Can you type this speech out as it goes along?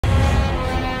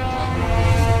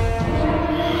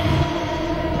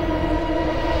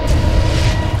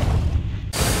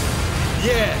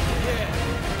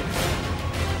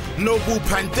Noble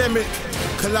pandemic.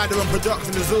 Kaleida on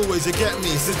production as always, you get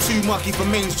me. It's a too mucky for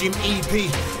mainstream EP.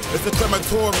 It's the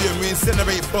Crematorium, we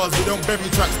incinerate bars, we don't bury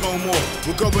tracks no more.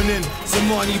 We're going in,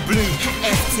 Imarni, Blue,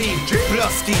 FT,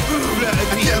 Bluskie, Flirta,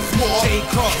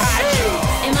 Kast.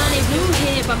 Imarni Blue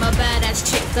here, but my badass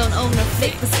chick don't own a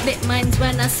flick. The split minds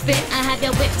when I spit. I have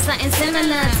your whip something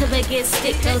similar to a get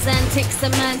stick. Those antics,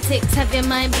 semantics, have your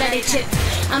mind bloody chipped.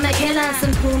 I'm a killer,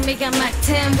 some cool me, I'm Mac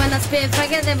 10. When I spit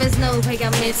fire, there is no way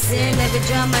I'm missing. Every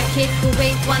drum I kick will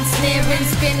wait one snaring.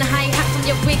 Spin high hat from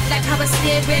your wig like how I'm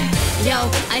steering.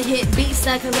 Yo, I hit beats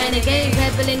like a renegade.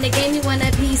 Rebel in the game, you want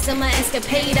a piece of my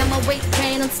escapade. I'm a weight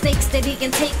train on snakes that he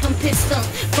can take from pistons.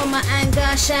 From my anger,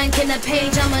 shank in a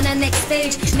page. I'm on the next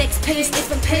stage, next pace,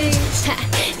 different page.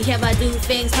 Yeah, I do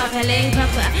things properly,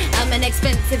 proper. I'm an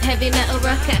expensive heavy metal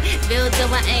rocker. Build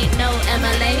though I ain't no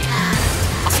MLA.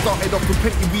 I started off with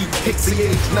plenty weed, hits the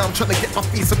age. Now I'm trying to get my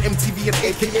face on MTV and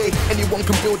AKA. Anyone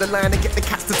can build a line and get the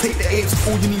cats to take the apes.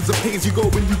 All you need is a page, you go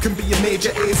and you can be a major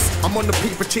ace. I'm on the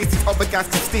paper chase, these other guys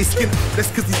can stay skin.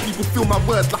 That's cause these people feel my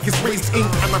words like it's raised ink.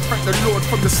 And I thank the Lord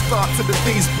from the start to the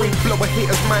day's bring. Blow a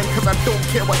hater's mind cause I don't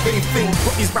care what they think.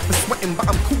 Got these rappers sweating but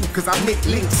I'm cool cause I make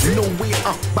links. No way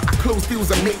up, but I close deals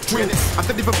and make drinks. I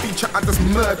didn't even feature, I just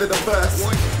murder the verse.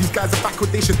 These guys are backward,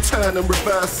 they should turn and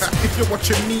reverse. If you're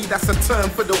watching me, that's a turn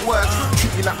for the worst.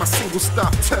 Treat me like my single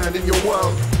start turning your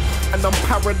world. And I'm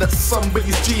paranoid that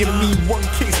somebody's G and me. One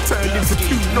case turned into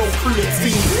two, no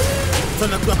creatine.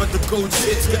 Trying to grab at the gold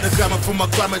shit. Get the glamour from my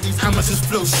grandma, these amateurs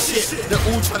flow shit. They're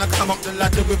all trying to come up the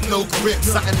ladder with no grip.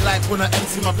 Something like when I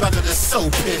empty my bladder, they're so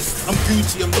pissed. I'm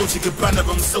Gucci, I'm Dolce Gabbana,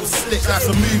 I'm so slick.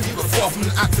 That's a movie, but far from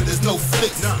an actor, there's no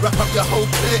flicks. Wrap up your whole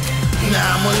clique. Nah,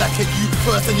 I'm more like a you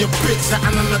first and your bitch, like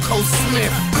Anna Nicole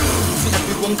Smith.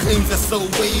 Everyone claims they're so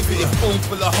wavy. A phone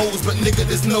full of hoes, but nigga,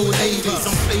 there's no ladies.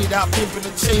 I'm played out, pimping the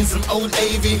chains, some old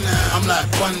AV. I'm like,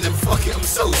 one them, fuck it, I'm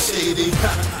so shady.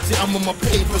 See, I'm on my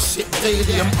paper shit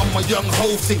daily. I'm on my young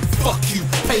hoe thing, fuck you,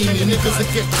 pay me. Niggas that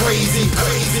get crazy.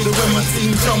 The way my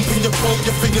team jump in your boat,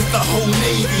 you think it's the whole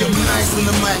Navy. I'm nice on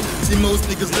the mic. See, most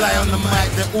niggas lie on the mic.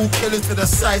 They're all killers to the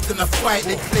sides in the fight.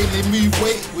 They claim they move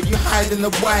weight when you hide in the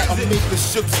white. I'll make the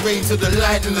ships rain to the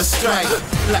light and the strike.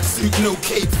 Black suit, no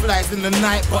cape, flies in the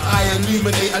night, but I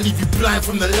illuminate, I leave you blind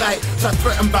from the light. Try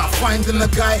threaten about finding a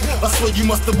guy. I swear you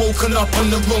must have woken up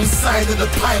on the wrong side of the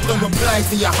pipe. Don't reply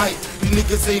to your hype, you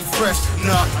niggas ain't fresh.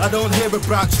 Nah, I don't hear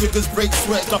about triggers, break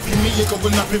sweat. Up in me, you're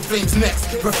going up in flames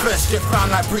next. Refresh, get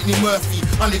found like Brittany Murphy.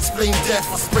 Unexplained death,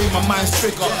 I spray my mind's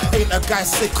trigger. Ain't a guy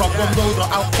sicker, one road or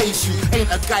outpace you. Ain't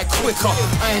a guy quicker,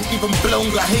 I ain't even blown,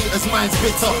 got haters, mine's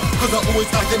bitter. Cause I always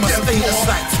update my status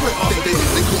like Twitter.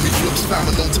 They call me Flux,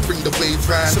 I'm known to bring the wave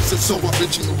round. So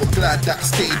original, I'm glad that I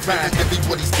stayed round.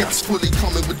 Everybody's gas fully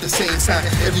coming with the same sound.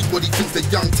 Everybody thinks the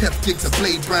young Tef gigs a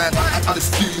blade brand. I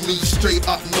just do me straight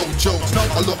up, no jokes.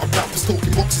 A lot of rappers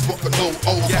talking boxes but got no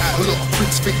O's. A lot of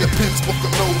pricks think they're pimps but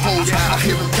got no hoes. I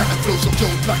hear them catting flows of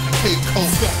Joe Black and K-Cole.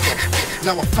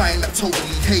 Now I find that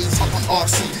totally hazy.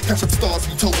 RC, catch up stars,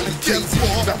 we totally crazy.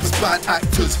 Rappers bad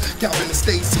actors, Gavin and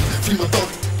Stacey. Free my dog,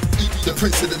 the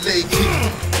prince of the lake.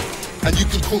 And you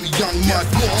can call me Young Mud.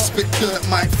 I spit dirt,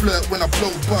 might flirt when I blow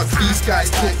buds. These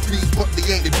guys talk beats, but they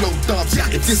ain't, they blow dubs.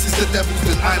 If this is the level,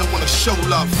 then I don't wanna show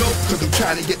love. Cause I'm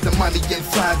trying to get the money in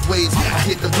 5 ways. I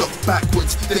hit the block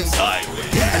backwards, then sideways.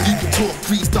 And you can talk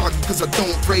grease dog because I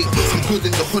don't break. I'm good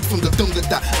in the hood from the dunga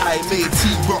that I made.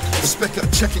 T-Rock, respect up,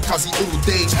 checking cause he all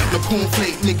day. No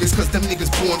cornflake niggas cause them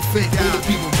niggas born fake. All the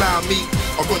people around me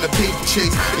are on a paper chase.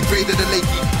 The grade of the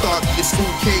lakey, doggy, it's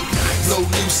all cake. No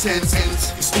loose ends,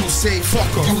 it's all safe.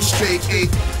 Fuck off, you straight A,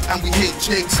 and we hate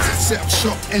jakes. Set up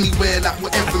shop anywhere like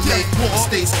whatever make.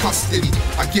 Stays custody,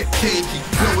 I get cakey.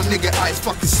 Blow a nigga eyes,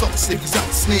 fucking socks if he's out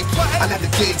snaky. I let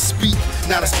the gauge speak,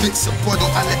 now that's bits of body.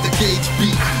 I let the gauge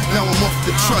beat, now I'm off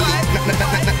the trolley.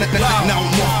 Now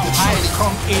I'm off the trolley. I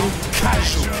come in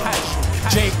casual.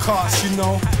 J-Kast, you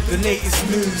know, the latest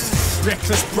news.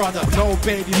 Reckless brother, no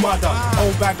baby mother.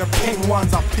 Old bag of pink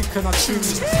ones, I pick and I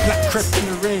choose. Black crep in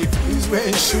the rave, who's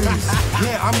wearing shoes?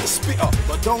 Yeah, I'm the spitter,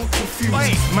 but don't confuse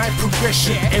my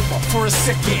progression ever for a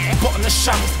second. Button the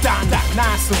shanks down, that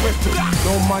nice and weapon.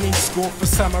 No money, score for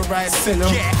samurai sinner.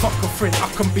 Fuck a friend, I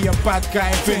can be a bad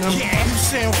guy venom. You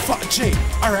saying fuck J?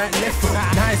 Alright, left him.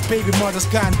 Nice baby mother's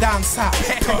gone down south.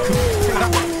 Pick him.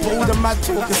 All the mad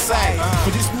talk aside,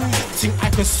 for this music thing I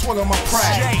can swallow my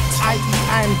pride. I.e.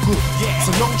 I'm good.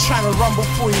 So don't try to run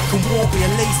before you can walk with your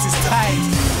laces tied.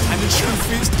 And the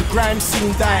truth is, the grime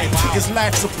scene died. Took his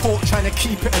life support, trying to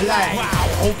keep it alive.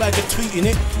 Whole bag of tweeting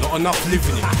it, not enough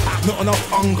living it. Not enough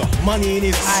hunger, money in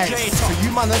his eyes. So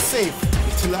you man are safe,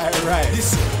 till I arrive.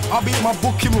 Listen, I'll be in my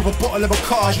booking with a bottle of a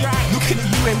card, looking at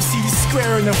UMC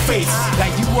square in the face,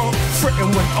 like you weren't fretting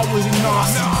when I was in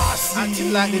nasty.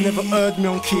 Acting like they never heard me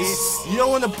on Kiss. You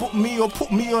don't wanna book me or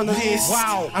put me on the list.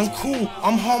 Wow, I'm cool,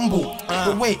 I'm humble.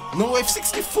 But wait, no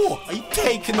F64, are you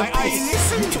taking the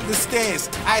piss? You took the stairs,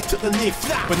 I took the lift.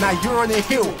 But now you're on a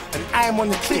hill and I'm on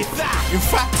the cliff. In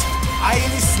fact, I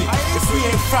ain't listening. If we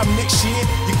ain't from next year,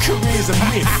 your career's a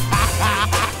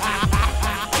myth.